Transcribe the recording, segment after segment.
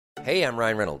Hey, I'm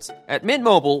Ryan Reynolds. At Mint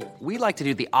Mobile, we like to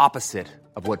do the opposite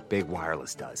of what Big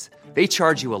Wireless does. They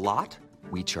charge you a lot,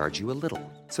 we charge you a little.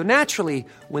 So naturally,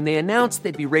 when they announced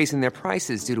they'd be raising their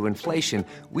prices due to inflation,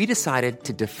 we decided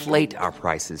to deflate our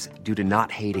prices due to not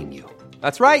hating you.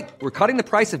 That's right. We're cutting the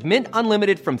price of Mint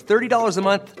Unlimited from $30 a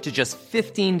month to just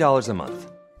 $15 a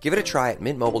month. Give it a try at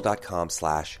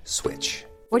mintmobile.com/switch.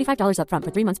 $45 up front for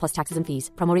 3 months plus taxes and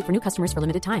fees. Promo rate for new customers for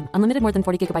limited time. Unlimited more than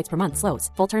 40 gigabytes per month. Slows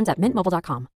full terms at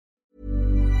mintmobile.com.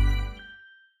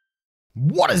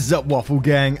 What is up, Waffle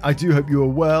Gang? I do hope you are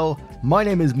well. My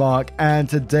name is Mark, and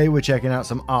today we're checking out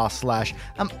some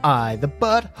r/Am I the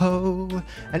Butthole?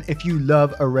 And if you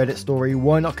love a Reddit story,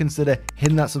 why not consider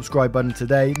hitting that subscribe button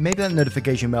today, maybe that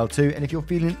notification bell too, and if you're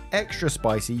feeling extra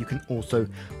spicy, you can also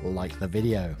like the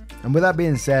video. And with that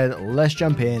being said, let's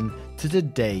jump in to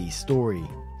today's story.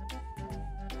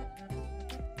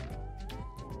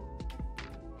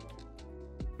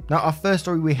 Now, our first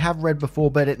story we have read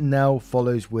before, but it now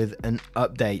follows with an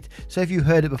update. So if you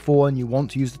heard it before and you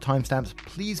want to use the timestamps,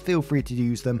 please feel free to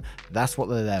use them. That's what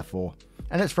they're there for.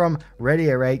 And it's from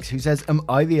ReadyRakes, who says, am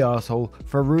I the arsehole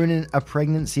for ruining a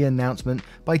pregnancy announcement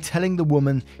by telling the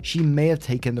woman she may have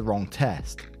taken the wrong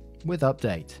test? With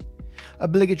update.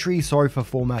 Obligatory sorry for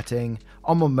formatting.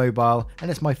 I'm on mobile, and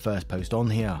it's my first post on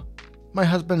here. My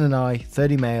husband and I,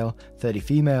 30 male, 30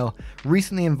 female,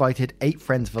 recently invited 8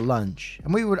 friends for lunch,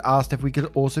 and we were asked if we could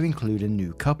also include a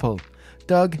new couple,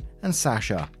 Doug and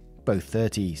Sasha, both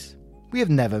 30s. We have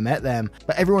never met them,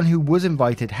 but everyone who was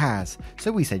invited has,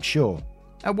 so we said sure.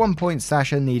 At one point,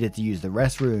 Sasha needed to use the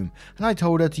restroom, and I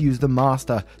told her to use the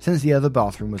master since the other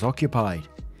bathroom was occupied.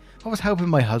 I was helping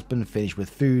my husband finish with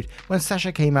food when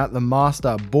Sasha came out the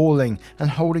master, bawling and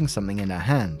holding something in her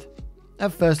hand.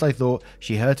 At first I thought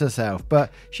she hurt herself,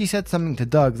 but she said something to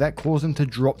Doug that caused him to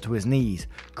drop to his knees,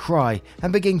 cry,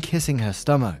 and begin kissing her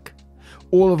stomach.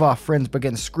 All of our friends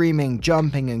began screaming,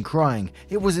 jumping, and crying.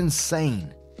 It was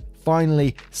insane.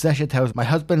 Finally, Sasha tells my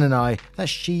husband and I that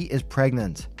she is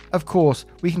pregnant. Of course,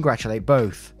 we congratulate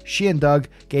both. She and Doug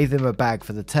gave them a bag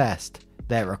for the test.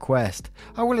 Their request.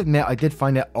 I will admit I did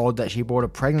find it odd that she bought a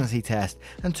pregnancy test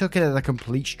and took it at a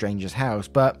complete stranger's house,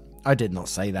 but I did not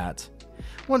say that.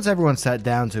 Once everyone sat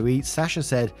down to eat, Sasha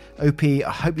said, OP,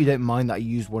 I hope you don't mind that I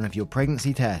used one of your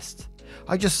pregnancy tests.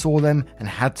 I just saw them and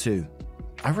had to.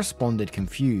 I responded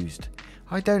confused.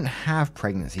 I don't have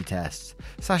pregnancy tests.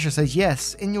 Sasha says,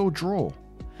 yes, in your drawer.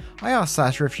 I asked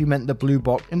Sasha if she meant the blue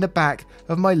box in the back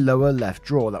of my lower left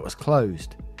drawer that was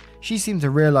closed. She seemed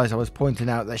to realise I was pointing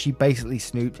out that she basically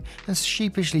snooped and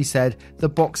sheepishly said the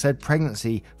box said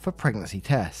pregnancy for pregnancy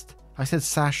test. I said,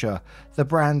 Sasha, the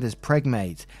brand is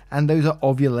Pregmate, and those are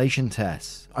ovulation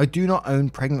tests. I do not own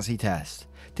pregnancy tests.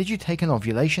 Did you take an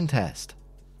ovulation test?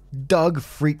 Doug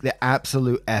freaked the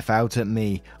absolute F out at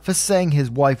me for saying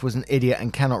his wife was an idiot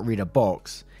and cannot read a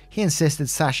box. He insisted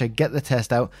Sasha get the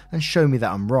test out and show me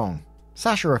that I'm wrong.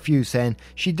 Sasha refused, saying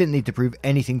she didn't need to prove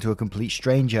anything to a complete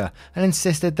stranger, and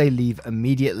insisted they leave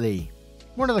immediately.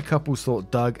 One of the couples thought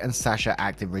Doug and Sasha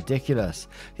acted ridiculous.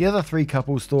 The other 3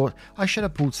 couples thought I should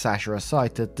have pulled Sasha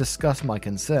aside to discuss my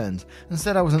concerns and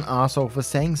said I was an arsehole for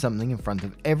saying something in front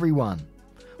of everyone.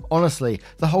 Honestly,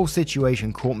 the whole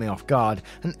situation caught me off guard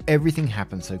and everything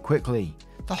happened so quickly.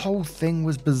 The whole thing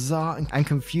was bizarre and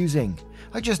confusing.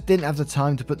 I just didn't have the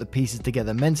time to put the pieces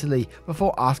together mentally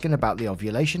before asking about the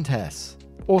ovulation tests.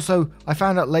 Also, I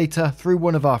found out later through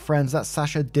one of our friends that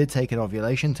Sasha did take an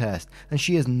ovulation test and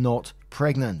she is not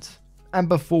pregnant. And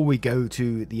before we go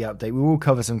to the update, we will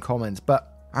cover some comments,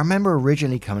 but I remember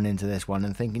originally coming into this one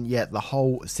and thinking, yeah, the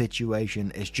whole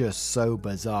situation is just so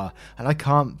bizarre, and I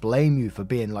can't blame you for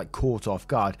being like caught off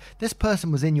guard. This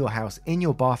person was in your house, in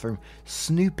your bathroom,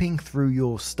 snooping through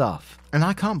your stuff, and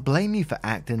I can't blame you for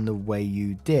acting the way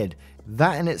you did.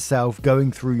 That in itself,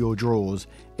 going through your drawers,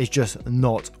 is just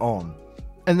not on.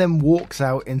 And then walks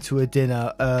out into a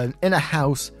dinner in a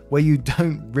house where you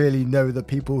don't really know the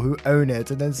people who own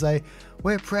it, and then say,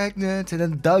 we're pregnant, and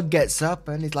then Doug gets up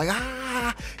and he's like,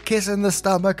 kissing the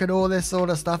stomach and all this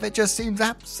sort of stuff. It just seems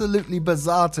absolutely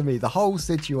bizarre to me, the whole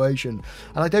situation.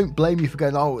 And I don't blame you for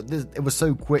going, it was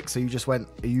so quick, so you just went,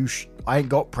 I ain't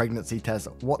got pregnancy tests.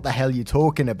 What the hell are you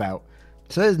talking about?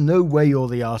 So there's no way you're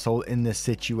the arsehole in this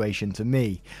situation to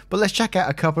me. But let's check out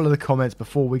a couple of the comments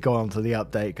before we go on to the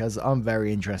update, because I'm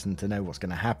very interested to know what's going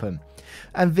to happen.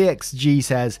 And VXG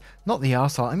says, not the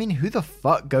arsehole, I mean, who the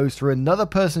fuck goes through another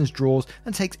person's drawers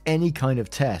and takes any kind of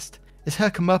test? It's her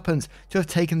comeuppance to have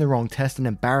taken the wrong test and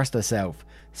embarrassed herself.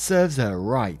 Serves her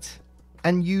right.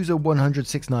 And user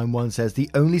 100691 says, the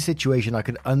only situation I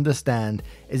could understand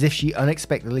is if she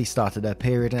unexpectedly started her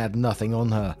period and had nothing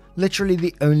on her. Literally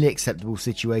the only acceptable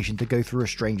situation to go through a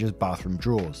stranger's bathroom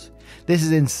drawers. This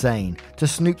is insane, to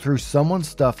snoop through someone's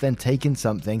stuff, then take in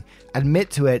something, admit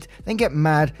to it, then get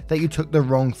mad that you took the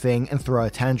wrong thing and throw a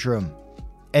tantrum.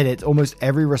 Edit, almost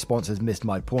every response has missed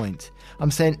my point.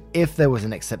 I'm saying if there was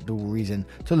an acceptable reason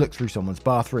to look through someone's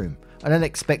bathroom. An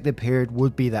unexpected period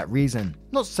would be that reason.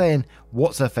 Not saying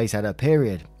what's her face had her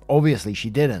period. Obviously she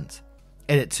didn't.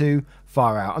 Edit 2,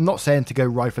 far out. I'm not saying to go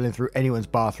rifling through anyone's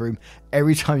bathroom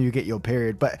every time you get your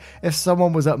period, but if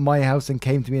someone was at my house and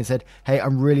came to me and said, hey,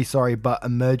 I'm really sorry, but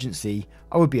emergency,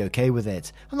 I would be okay with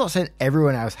it. I'm not saying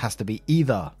everyone else has to be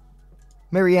either.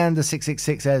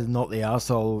 Marianda666 says, not the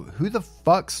arsehole. Who the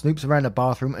fuck snoops around a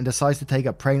bathroom and decides to take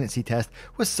a pregnancy test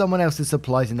with someone else's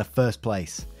supplies in the first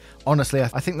place? Honestly, I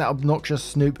think that obnoxious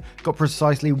snoop got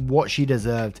precisely what she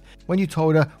deserved when you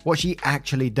told her what she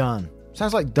actually done.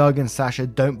 Sounds like Doug and Sasha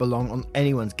don't belong on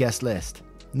anyone's guest list.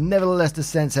 Nevertheless,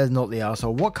 Descent says, not the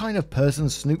arsehole. What kind of person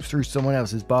snoops through someone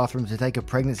else's bathroom to take a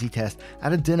pregnancy test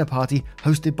at a dinner party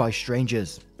hosted by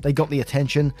strangers? They got the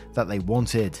attention that they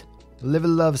wanted. Live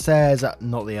and Love says,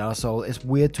 not the arsehole. It's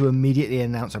weird to immediately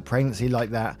announce a pregnancy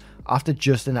like that after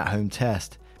just an at-home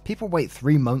test. People wait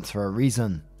 3 months for a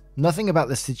reason. Nothing about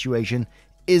this situation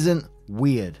isn't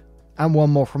weird. And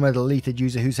one more from a deleted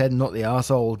user who said, not the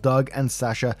arsehole. Doug and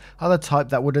Sasha are the type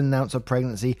that would announce a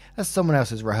pregnancy at someone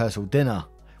else's rehearsal dinner.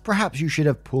 Perhaps you should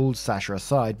have pulled Sasha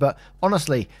aside, but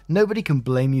honestly, nobody can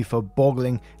blame you for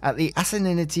boggling at the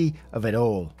asininity of it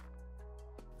all.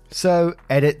 So,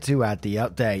 edit to add the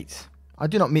update. I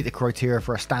do not meet the criteria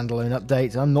for a standalone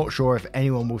update, and I'm not sure if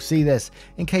anyone will see this,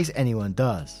 in case anyone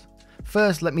does.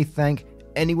 First, let me thank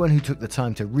anyone who took the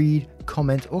time to read,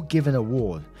 comment, or give an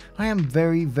award. I am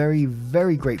very, very,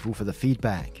 very grateful for the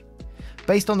feedback.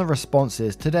 Based on the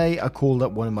responses, today I called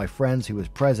up one of my friends who was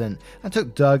present and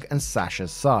took Doug and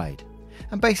Sasha's side,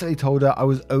 and basically told her I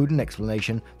was owed an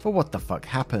explanation for what the fuck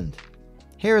happened.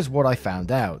 Here is what I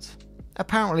found out.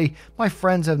 Apparently, my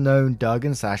friends have known Doug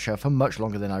and Sasha for much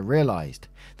longer than I realised.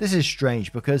 This is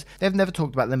strange because they've never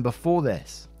talked about them before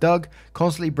this. Doug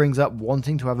constantly brings up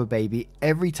wanting to have a baby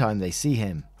every time they see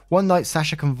him. One night,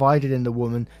 Sasha confided in the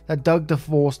woman that Doug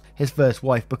divorced his first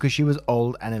wife because she was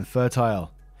old and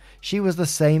infertile. She was the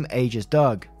same age as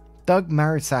Doug. Doug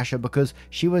married Sasha because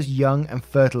she was young and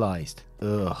fertilized.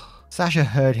 Ugh. Sasha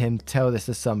heard him tell this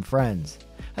to some friends.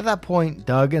 At that point,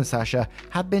 Doug and Sasha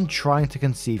had been trying to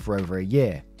conceive for over a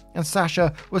year, and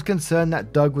Sasha was concerned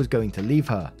that Doug was going to leave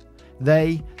her.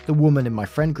 They, the woman in my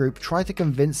friend group, tried to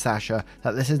convince Sasha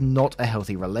that this is not a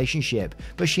healthy relationship,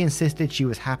 but she insisted she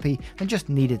was happy and just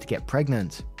needed to get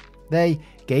pregnant. They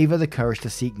gave her the courage to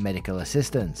seek medical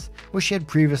assistance, which she had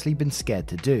previously been scared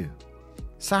to do.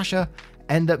 Sasha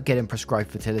ended up getting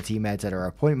prescribed fertility meds at her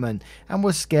appointment and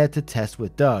was scared to test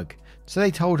with Doug, so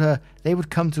they told her they would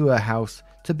come to her house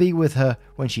to be with her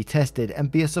when she tested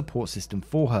and be a support system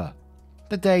for her.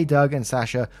 The day Doug and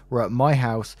Sasha were at my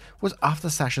house was after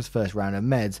Sasha's first round of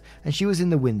meds, and she was in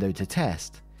the window to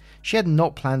test. She had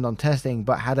not planned on testing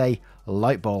but had a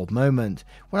light bulb moment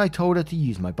when I told her to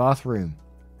use my bathroom.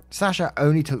 Sasha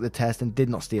only took the test and did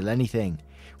not steal anything.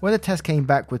 When the test came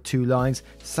back with 2 lines,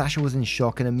 Sasha was in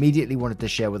shock and immediately wanted to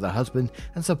share with her husband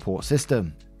and support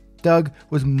system. Doug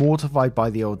was mortified by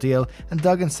the ordeal, and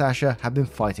Doug and Sasha have been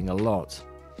fighting a lot.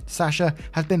 Sasha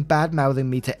has been bad-mouthing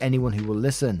me to anyone who will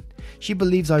listen. She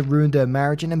believes I ruined her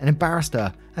marriage and embarrassed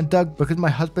her, and Doug because my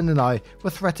husband and I were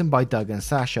threatened by Doug and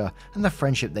Sasha and the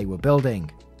friendship they were building.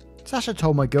 Sasha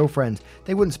told my girlfriend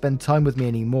they wouldn't spend time with me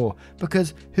anymore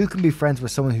because who can be friends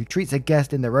with someone who treats a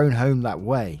guest in their own home that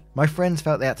way? My friends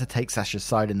felt they had to take Sasha's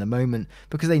side in the moment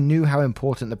because they knew how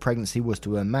important the pregnancy was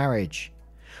to her marriage.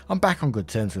 I'm back on good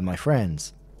terms with my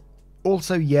friends.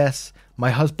 Also, yes, my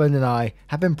husband and I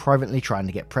have been privately trying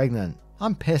to get pregnant.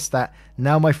 I'm pissed that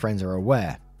now my friends are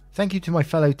aware. Thank you to my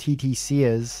fellow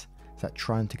TTCers, is that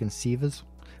trying to conceivers?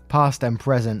 Past and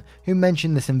present, who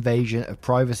mentioned this invasion of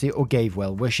privacy or gave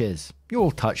well wishes. You all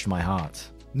touched my heart.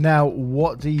 Now,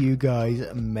 what do you guys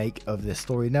make of this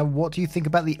story? Now, what do you think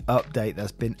about the update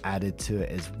that's been added to it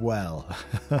as well?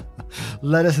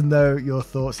 Let us know your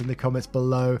thoughts in the comments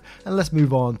below, and let's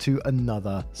move on to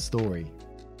another story.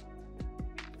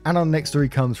 And our next story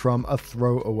comes from a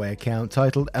throwaway account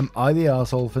titled, Am I the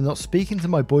Arsehole for not speaking to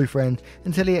my boyfriend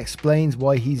until he explains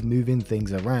why he's moving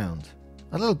things around?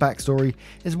 A little backstory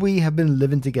is we have been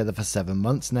living together for 7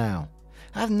 months now.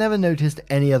 I've never noticed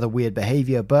any other weird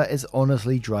behaviour, but it's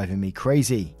honestly driving me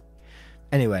crazy.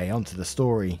 Anyway, onto the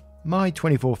story. My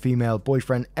 24 female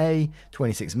boyfriend A,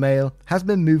 26 male, has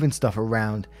been moving stuff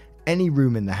around any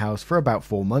room in the house for about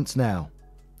 4 months now.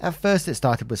 At first it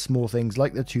started with small things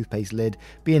like the toothpaste lid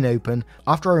being open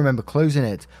after I remember closing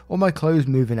it, or my clothes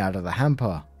moving out of the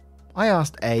hamper. I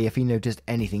asked A if he noticed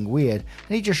anything weird,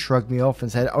 and he just shrugged me off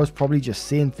and said I was probably just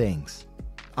seeing things.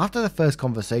 After the first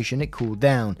conversation it cooled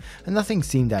down and nothing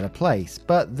seemed out of place,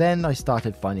 but then I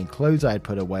started finding clothes I had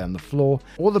put away on the floor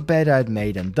or the bed I had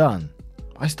made undone.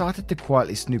 I started to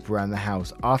quietly snoop around the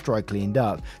house after I cleaned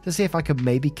up to see if I could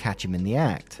maybe catch him in the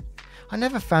act. I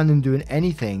never found him doing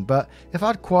anything, but if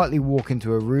I'd quietly walk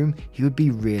into a room he would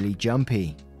be really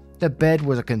jumpy. The bed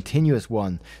was a continuous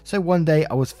one, so one day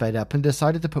I was fed up and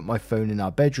decided to put my phone in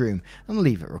our bedroom and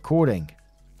leave it recording.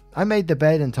 I made the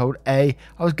bed and told A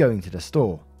I was going to the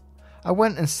store. I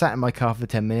went and sat in my car for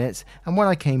 10 minutes, and when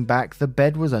I came back the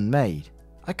bed was unmade.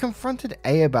 I confronted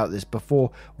A about this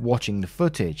before watching the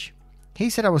footage. He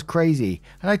said I was crazy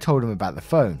and I told him about the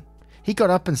phone. He got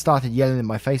up and started yelling in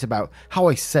my face about how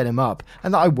I set him up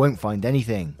and that I won't find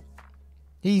anything.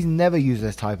 He's never used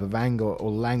this type of anger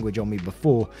or language on me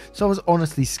before, so I was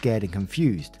honestly scared and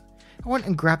confused. I went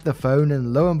and grabbed the phone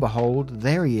and lo and behold,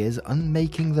 there he is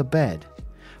unmaking the bed.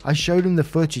 I showed him the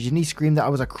footage and he screamed that I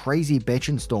was a crazy bitch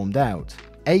and stormed out.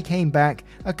 A came back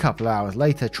a couple of hours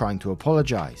later trying to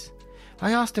apologize.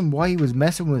 I asked him why he was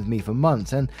messing with me for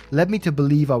months and led me to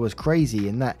believe I was crazy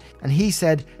and he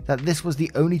said that this was the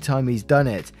only time he's done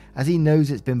it, as he knows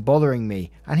it's been bothering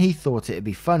me and he thought it'd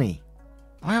be funny.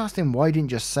 I asked him why he didn't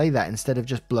just say that instead of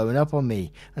just blowing up on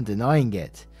me and denying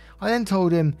it. I then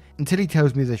told him until he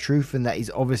tells me the truth and that he's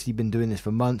obviously been doing this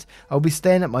for months, I'll be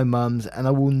staying at my mum's and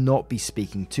I will not be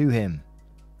speaking to him.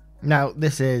 Now,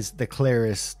 this is the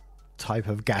clearest type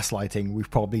of gaslighting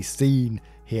we've probably seen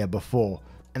here before.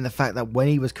 And the fact that when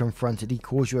he was confronted, he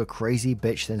calls you a crazy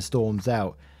bitch, then storms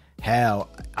out. Hell,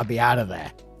 I'll be out of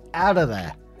there. Out of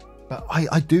there. But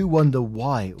I do wonder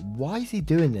why. Why is he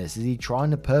doing this? Is he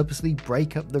trying to purposely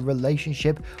break up the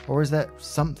relationship, or is there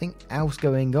something else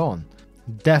going on?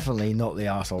 Definitely not the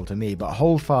arsehole to me, but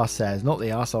Holdfast says, not the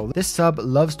arsehole. This sub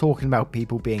loves talking about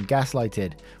people being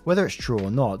gaslighted, whether it's true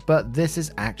or not, but this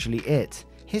is actually it.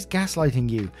 He's gaslighting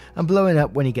you and blowing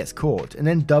up when he gets caught, and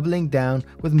then doubling down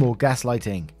with more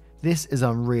gaslighting. This is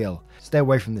unreal. Stay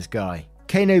away from this guy.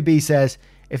 Kano B says,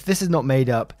 if this is not made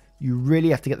up, you really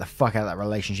have to get the fuck out of that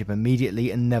relationship immediately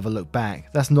and never look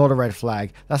back. That's not a red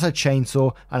flag. That's a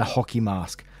chainsaw and a hockey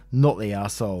mask. Not the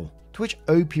arsehole. To which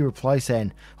OP replies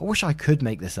saying, I wish I could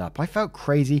make this up. I felt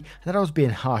crazy and that I was being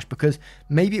harsh because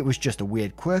maybe it was just a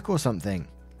weird quirk or something.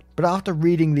 But after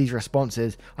reading these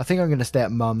responses, I think I'm going to stay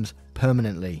at mum's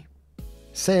permanently.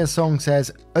 Say Song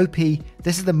says, OP,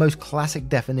 this is the most classic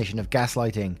definition of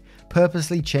gaslighting.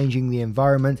 Purposely changing the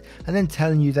environment and then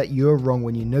telling you that you're wrong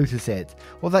when you notice it,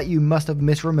 or that you must have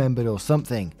misremembered or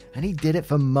something, and he did it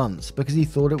for months because he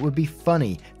thought it would be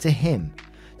funny to him.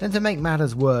 Then to make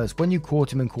matters worse, when you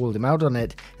caught him and called him out on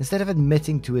it, instead of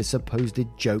admitting to his supposed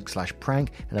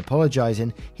joke/prank and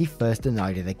apologizing, he first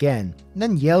denied it again, and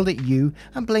then yelled at you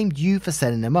and blamed you for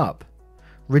setting him up.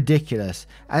 Ridiculous,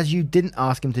 as you didn't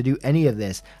ask him to do any of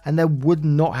this, and there would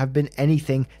not have been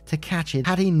anything to catch it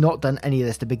had he not done any of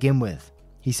this to begin with.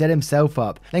 He set himself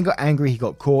up, then got angry he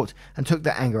got caught, and took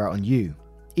that anger out on you.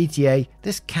 ETA,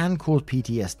 this can cause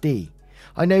PTSD.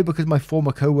 I know because my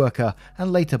former co-worker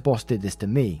and later boss did this to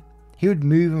me. He would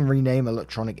move and rename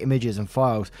electronic images and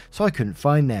files so I couldn't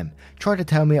find them, try to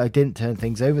tell me I didn't turn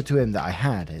things over to him that I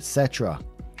had, etc.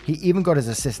 He even got his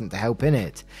assistant to help in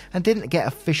it, and didn't get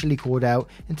officially called out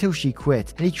until she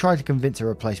quit, and he tried to convince a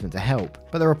replacement to help,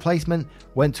 but the replacement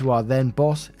went to our then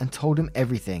boss and told him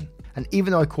everything. And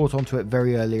even though I caught onto it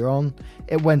very early on,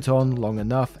 it went on long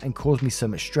enough and caused me so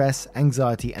much stress,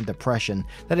 anxiety and depression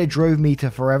that it drove me to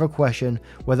forever question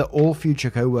whether all future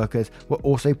co-workers were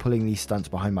also pulling these stunts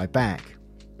behind my back.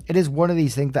 It is one of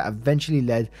these things that eventually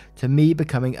led to me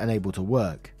becoming unable to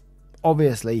work.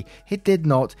 Obviously, he did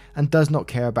not and does not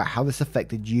care about how this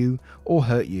affected you or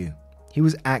hurt you. He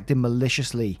was acting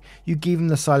maliciously. You give him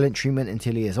the silent treatment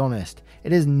until he is honest.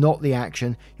 It is not the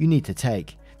action you need to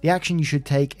take. The action you should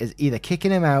take is either kicking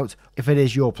him out if it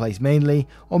is your place mainly,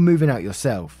 or moving out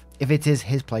yourself if it is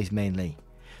his place mainly.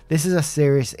 This is a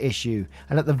serious issue,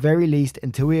 and at the very least,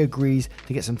 until he agrees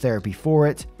to get some therapy for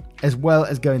it, as well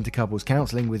as going to couples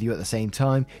counselling with you at the same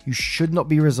time, you should not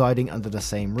be residing under the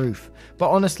same roof. But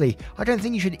honestly, I don't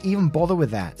think you should even bother with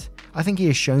that. I think he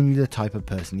has shown you the type of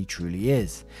person he truly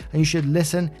is, and you should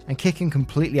listen and kick him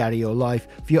completely out of your life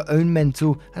for your own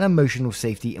mental and emotional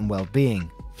safety and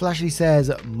well-being. Flashley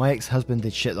says, my ex-husband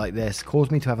did shit like this,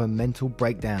 caused me to have a mental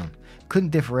breakdown.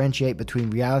 Couldn't differentiate between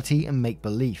reality and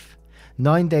make-believe.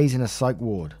 9 days in a psych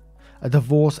ward. A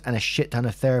divorce and a shit ton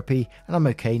of therapy, and I'm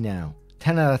okay now.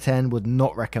 10 out of 10 would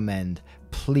not recommend.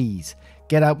 Please,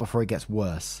 get out before it gets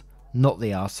worse. Not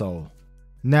the arsehole.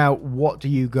 Now, what do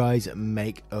you guys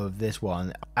make of this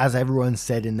one? As everyone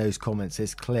said in those comments,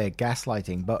 it's clear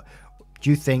gaslighting, but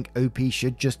do you think OP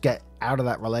should just get out of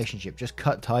that relationship, just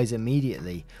cut ties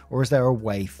immediately, or is there a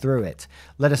way through it?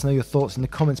 Let us know your thoughts in the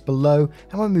comments below,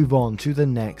 and we'll move on to the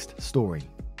next story.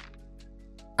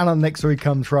 And our next story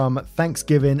comes from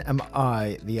Thanksgiving Am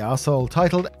I the Arsehole,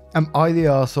 titled, Am I the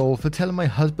Arsehole for telling my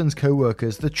husband's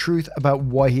co-workers the truth about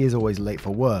why he is always late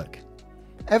for work?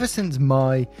 Ever since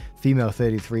my female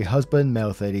 33 husband,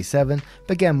 male 37,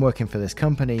 began working for this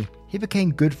company, he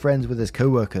became good friends with his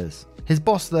co-workers. His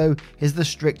boss, though, is the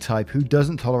strict type who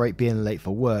doesn't tolerate being late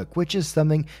for work, which is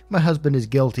something my husband is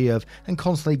guilty of and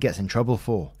constantly gets in trouble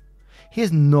for. He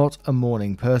is not a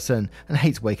morning person and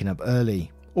hates waking up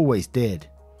early. Always did.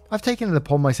 I've taken it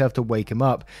upon myself to wake him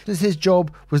up, since his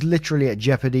job was literally at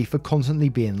jeopardy for constantly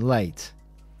being late.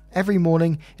 Every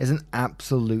morning is an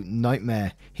absolute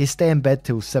nightmare. He'd stay in bed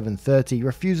till 7:30,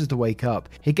 refuses to wake up.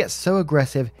 He gets so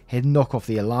aggressive, he'd knock off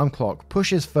the alarm clock,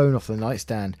 push his phone off the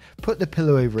nightstand, put the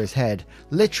pillow over his head,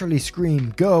 literally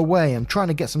scream, "Go away, I'm trying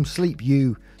to get some sleep,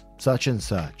 you such and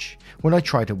such," when I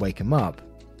try to wake him up.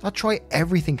 I try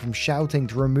everything from shouting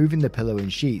to removing the pillow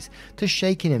and sheets, to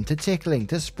shaking him, to tickling,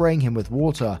 to spraying him with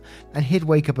water, and he'd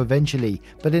wake up eventually,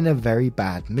 but in a very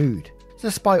bad mood.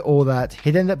 Despite all that,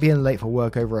 he'd end up being late for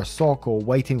work over a sock or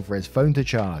waiting for his phone to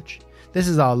charge. This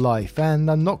is our life, and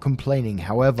I'm not complaining,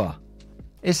 however.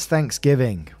 It's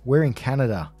Thanksgiving. We're in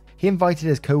Canada. He invited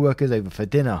his co-workers over for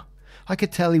dinner. I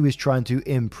could tell he was trying to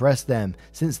impress them,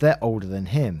 since they're older than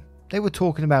him. They were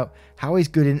talking about how he's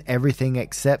good in everything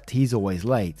except he's always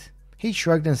late. He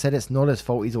shrugged and said it's not his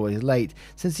fault he's always late,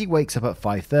 since he wakes up at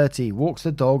 5:30, walks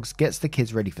the dogs, gets the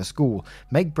kids ready for school,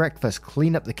 make breakfast,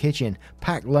 clean up the kitchen,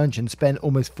 pack lunch, and spend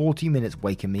almost 40 minutes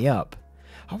waking me up.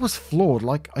 I was floored,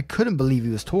 like I couldn't believe he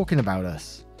was talking about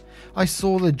us. I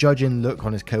saw the judging look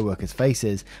on his co-workers'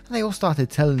 faces, and they all started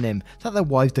telling him that their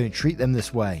wives don't treat them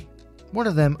this way. One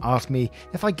of them asked me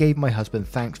if I gave my husband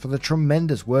thanks for the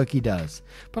tremendous work he does,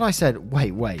 but I said,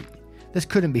 wait, this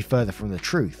couldn't be further from the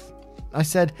truth. I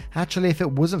said, actually, if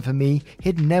it wasn't for me,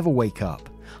 he'd never wake up.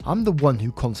 I'm the one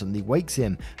who constantly wakes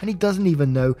him, and he doesn't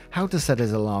even know how to set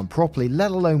his alarm properly,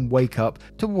 let alone wake up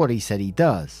to what he said he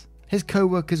does. His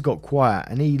co-workers got quiet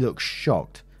and he looked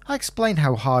shocked. I explained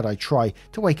how hard I try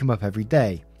to wake him up every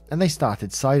day, and they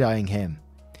started side-eyeing him.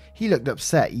 He looked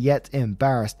upset yet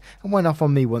embarrassed and went off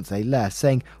on me once they left,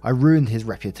 saying I ruined his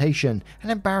reputation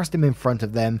and embarrassed him in front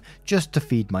of them just to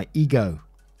feed my ego.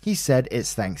 He said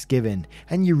it's Thanksgiving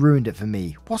and you ruined it for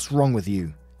me, what's wrong with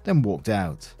you? Then walked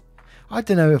out. I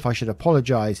don't know if I should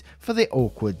apologise for the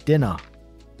awkward dinner.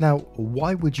 Now,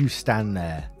 why would you stand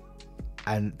there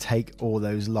and take all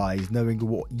those lies knowing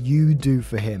what you do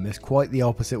for him? It's quite the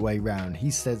opposite way round.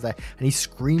 He says that and he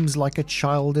screams like a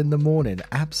child in the morning.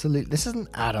 Absolutely, this is an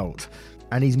adult.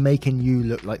 And he's making you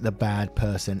look like the bad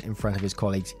person in front of his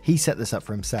colleagues. He set this up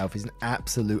for himself. He's an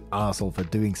absolute arsehole for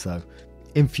doing so.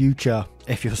 In future,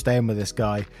 if you're staying with this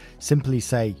guy, simply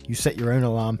say you set your own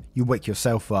alarm, you wake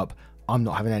yourself up, I'm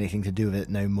not having anything to do with it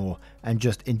no more, and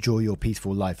just enjoy your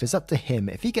peaceful life. It's up to him.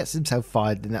 If he gets himself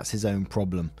fired, then that's his own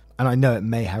problem. And I know it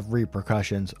may have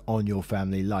repercussions on your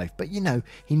family life, but you know,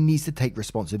 he needs to take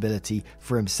responsibility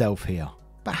for himself here.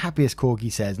 But Happiest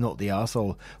Corgi says, not the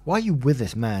arsehole. Why are you with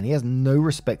this man? He has no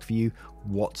respect for you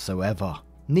whatsoever.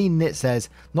 Neen Knit says,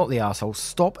 not the arsehole.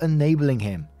 Stop enabling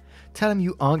him. Tell him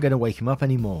you aren't going to wake him up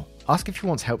anymore. Ask if he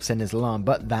wants help setting his alarm,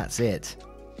 but that's it.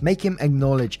 Make him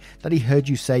acknowledge that he heard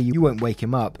you say you won't wake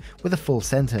him up with a full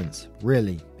sentence.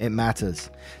 Really, it matters.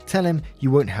 Tell him you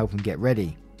won't help him get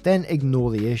ready. Then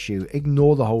ignore the issue,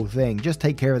 ignore the whole thing, just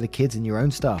take care of the kids and your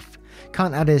own stuff.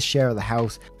 Can't add his share of the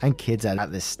house and kids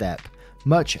at this step,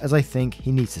 much as I think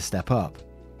he needs to step up.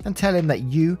 And tell him that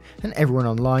you and everyone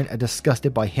online are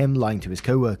disgusted by him lying to his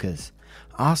co-workers.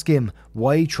 Ask him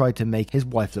why he tried to make his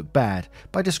wife look bad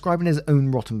by describing his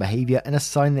own rotten behaviour and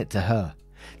assigning it to her.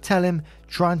 Tell him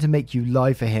trying to make you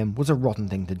lie for him was a rotten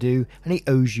thing to do and he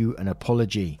owes you an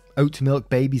apology. Oat Milk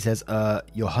Baby says,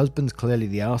 your husband's clearly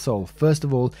the arsehole. First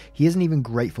of all, he isn't even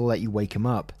grateful that you wake him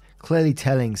up. Clearly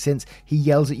telling, since he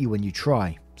yells at you when you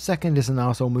try. Second, it's an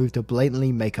arsehole move to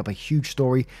blatantly make up a huge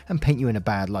story and paint you in a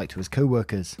bad light to his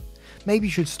co-workers. Maybe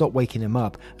you should stop waking him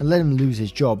up and let him lose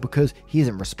his job because he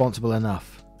isn't responsible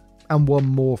enough. And one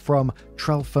more from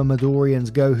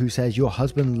Tralfamadorians Go, who says, your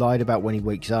husband lied about when he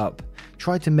wakes up.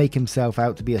 Tried to make himself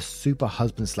out to be a super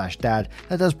husband/dad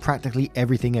that does practically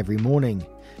everything every morning.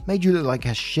 Made you look like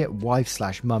a shit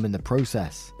wife/mum in the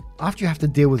process. After you have to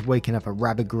deal with waking up a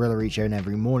rabid gorilla each and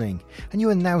every morning, and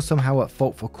you are now somehow at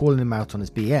fault for calling him out on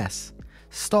his BS,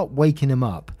 stop waking him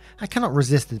up. I cannot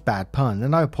resist this bad pun,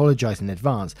 and I apologise in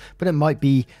advance, but it might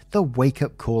be the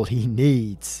wake-up call he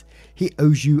needs. He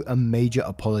owes you a major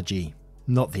apology,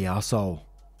 not the arsehole.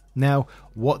 Now,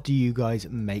 what do you guys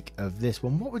make of this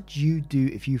one? What would you do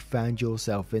if you found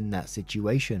yourself in that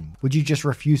situation? Would you just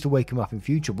refuse to wake him up in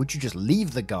future? Would you just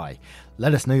leave the guy?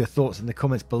 Let us know your thoughts in the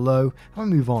comments below, and we'll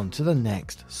move on to the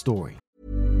next story.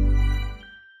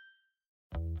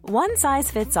 One size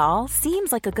fits all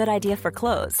seems like a good idea for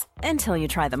clothes until you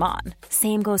try them on.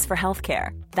 Same goes for healthcare.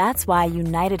 That's why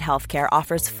United Healthcare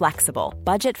offers flexible,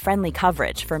 budget-friendly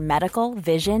coverage for medical,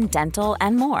 vision, dental,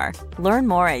 and more. Learn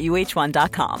more at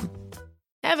uh1.com.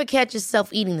 Ever catch yourself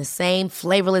eating the same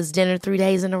flavorless dinner 3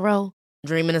 days in a row?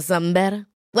 Dreaming of something better?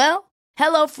 Well,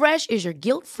 HelloFresh is your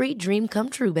guilt-free dream come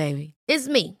true, baby. It's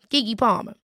me, Keke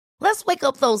Palmer. Let's wake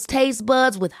up those taste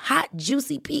buds with hot,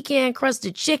 juicy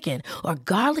pecan-crusted chicken or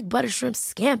garlic butter shrimp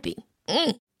scampi.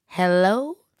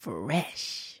 Hello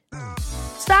Fresh.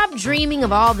 Stop dreaming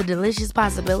of all the delicious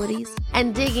possibilities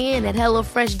and dig in at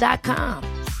HelloFresh.com.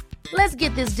 Let's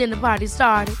get this dinner party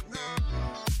started.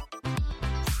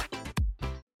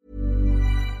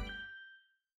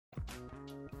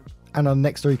 And our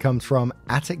next story comes from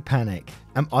Attic Panic.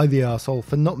 Am I the arsehole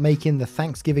for not making the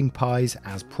Thanksgiving pies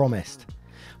as promised?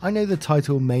 I know the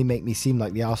title may make me seem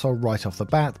like the arsehole right off the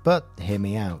bat, but hear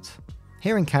me out.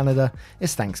 Here in Canada,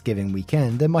 it's Thanksgiving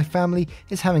weekend and my family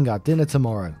is having our dinner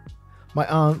tomorrow. My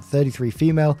aunt, 33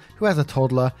 female, who has a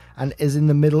toddler and is in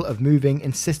the middle of moving,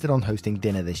 insisted on hosting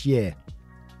dinner this year.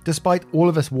 Despite all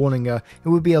of us warning her, it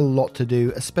would be a lot to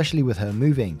do, especially with her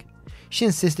moving. She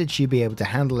insisted she'd be able to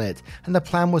handle it, and the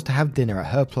plan was to have dinner at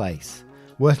her place.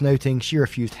 Worth noting, she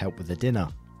refused help with the dinner.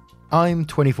 I'm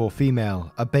 24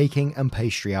 female, a baking and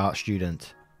pastry art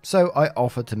student, so I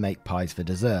offered to make pies for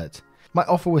dessert. My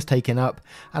offer was taken up,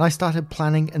 and I started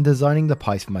planning and designing the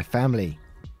pies for my family.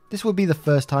 This would be the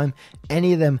first time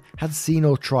any of them had seen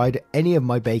or tried any of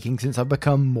my baking since I've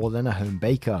become more than a home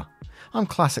baker. I'm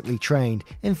classically trained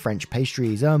in French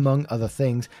pastries, among other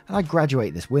things, and I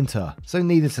graduate this winter, so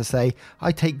needless to say,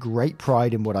 I take great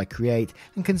pride in what I create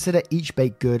and consider each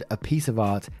baked good a piece of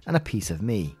art and a piece of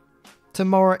me.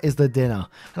 Tomorrow is the dinner,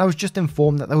 and I was just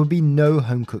informed that there would be no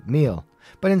home-cooked meal,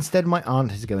 but instead my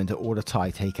aunt is going to order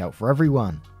Thai takeout for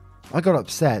everyone. I got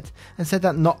upset and said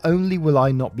that not only will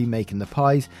I not be making the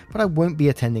pies, but I won't be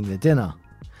attending the dinner.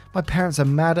 My parents are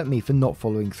mad at me for not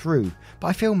following through, but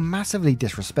I feel massively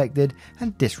disrespected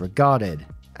and disregarded.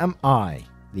 Am I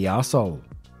the arsehole?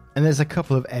 And there's a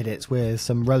couple of edits with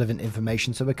some relevant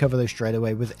information, so we'll cover those straight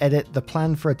away. With edit, the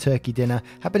plan for a turkey dinner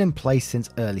had been in place since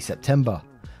early September.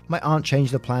 My aunt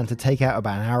changed the plan to take out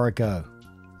about an hour ago.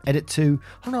 Edit 2,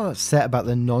 I'm not upset about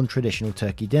the non-traditional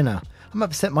turkey dinner. I'm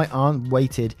upset my aunt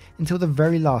waited until the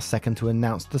very last second to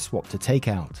announce the swap to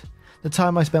takeout. The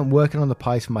time I spent working on the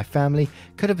pies for my family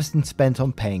could have been spent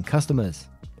on paying customers.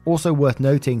 Also worth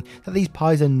noting that these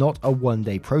pies are not a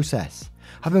one-day process.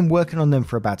 I've been working on them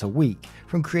for about a week,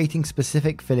 from creating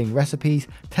specific filling recipes,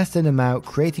 testing them out,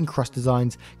 creating crust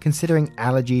designs, considering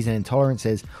allergies and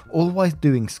intolerances, all while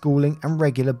doing schooling and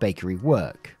regular bakery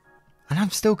work. And I'm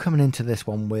still coming into this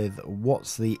one with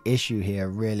what's the issue here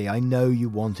really. I know you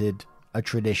wanted a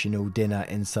traditional dinner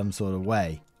in some sort of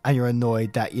way, and you're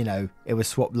annoyed that, it was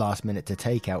swapped last minute to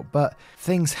takeout, but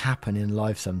things happen in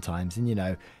life sometimes,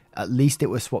 and at least it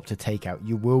was swapped to takeout.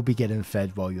 You will be getting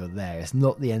fed while you're there. It's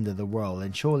not the end of the world,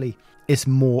 and surely it's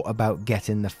more about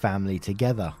getting the family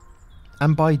together.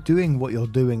 And by doing what you're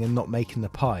doing and not making the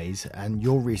pies, and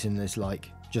your reason is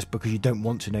just because you don't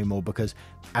want to no more, because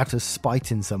out of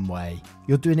spite in some way,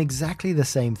 you're doing exactly the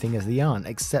same thing as the aunt,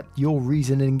 except your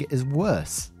reasoning is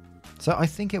worse. So I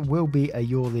think it will be a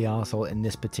you're the arsehole in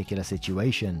this particular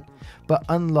situation. But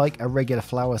unlike a regular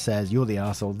flower says you're the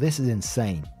arsehole, this is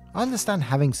insane. I understand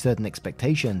having certain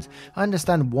expectations, I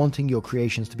understand wanting your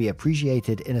creations to be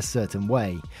appreciated in a certain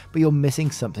way, but you're missing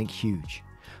something huge.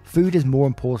 Food is more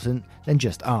important than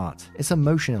just art, it's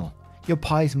emotional. Your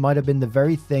pies might have been the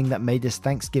very thing that made this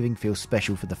Thanksgiving feel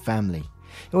special for the family.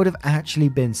 It would have actually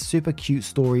been super cute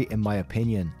story in my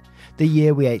opinion. The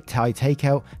year we ate Thai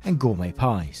takeout and gourmet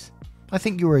pies. I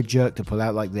think you were a jerk to pull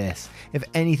out like this. If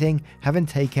anything, having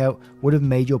takeout would have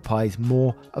made your pies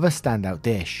more of a standout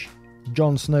dish.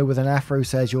 Jon Snow with an afro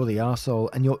says you're the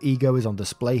arsehole and your ego is on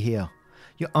display here.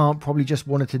 Your aunt probably just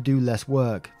wanted to do less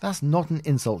work. That's not an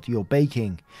insult to your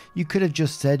baking. You could have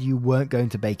just said you weren't going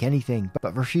to bake anything,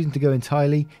 but refusing to go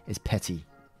entirely is petty.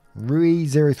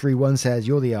 Rui031 says,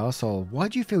 "You're the arsehole. Why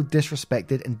do you feel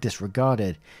disrespected and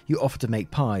disregarded? You offered to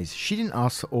make pies. She didn't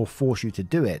ask or force you to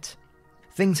do it.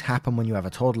 Things happen when you have a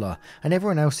toddler, and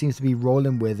everyone else seems to be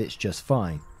rolling with it's just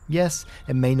fine. Yes,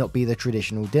 it may not be the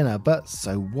traditional dinner, but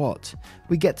so what?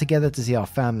 We get together to see our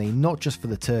family, not just for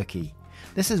the turkey.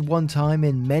 This is one time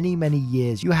in many, many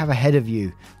years you have ahead of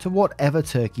you to whatever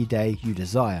turkey day you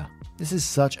desire. This is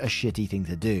such a shitty thing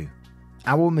to do."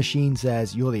 Owl Machine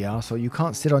says, "You're the arsehole. You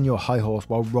can't sit on your high horse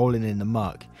while rolling in the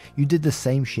muck. You did the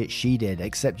same shit she did,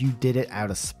 except you did it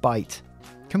out of spite."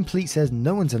 Complete says,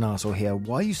 "No one's an arsehole here.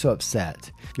 Why are you so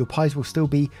upset? Your pies will still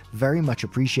be very much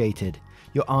appreciated.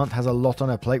 Your aunt has a lot on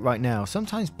her plate right now.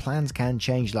 Sometimes plans can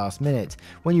change last minute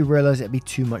when you realize it'd be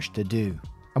too much to do."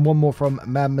 And one more from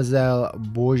Mademoiselle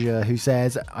Borgia, who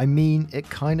says, "I mean, it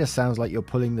kinda sounds like you're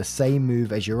pulling the same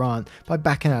move as your aunt by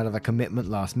backing out of a commitment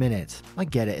last minute. I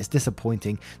get it, it's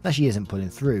disappointing that she isn't pulling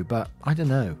through, but I don't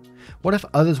know. What if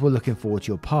others were looking forward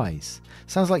to your pies?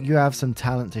 Sounds like you have some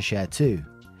talent to share too.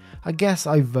 I guess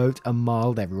I vote a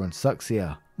mild everyone sucks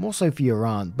here. More so for your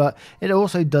aunt, but it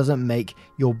also doesn't make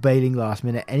your bailing last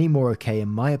minute any more okay in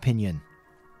my opinion."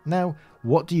 Now,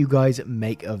 what do you guys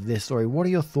make of this story? What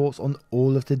are your thoughts on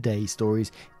all of today's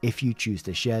stories if you choose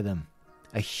to share them?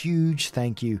 A huge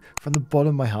thank you from the bottom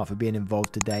of my heart for being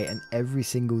involved today and every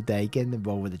single day getting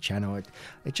involved with the channel.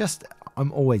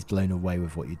 I'm always blown away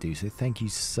with what you do, so thank you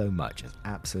so much. It's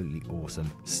absolutely awesome.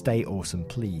 Stay awesome,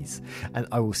 please. And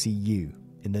I will see you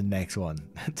in the next one.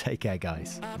 Take care,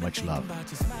 guys. Much love.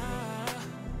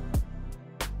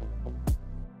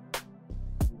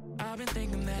 I've been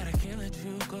thinking that I can't let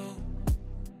you go.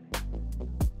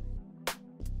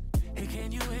 Hey,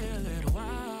 can you wait a little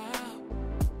while?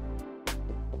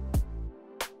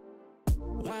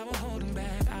 Why we're holding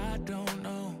back, I don't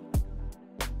know.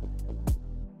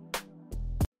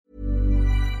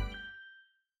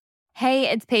 Hey,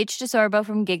 it's Paige DeSorbo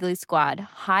from Giggly Squad.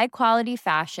 High quality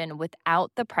fashion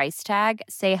without the price tag.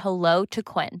 Say hello to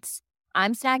Quince.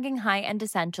 I'm snagging high-end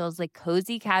essentials like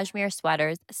cozy cashmere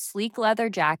sweaters, sleek leather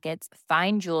jackets,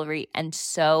 fine jewelry, and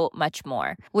so much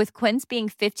more. With Quince being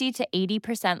 50 to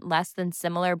 80% less than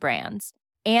similar brands.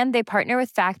 And they partner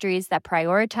with factories that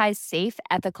prioritize safe,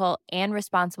 ethical, and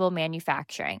responsible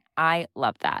manufacturing. I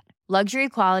love that. Luxury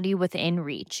quality within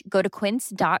reach. Go to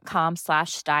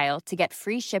quince.com/style to get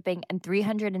free shipping and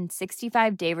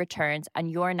 365-day returns on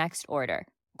your next order.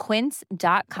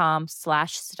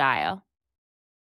 Quince.com/style.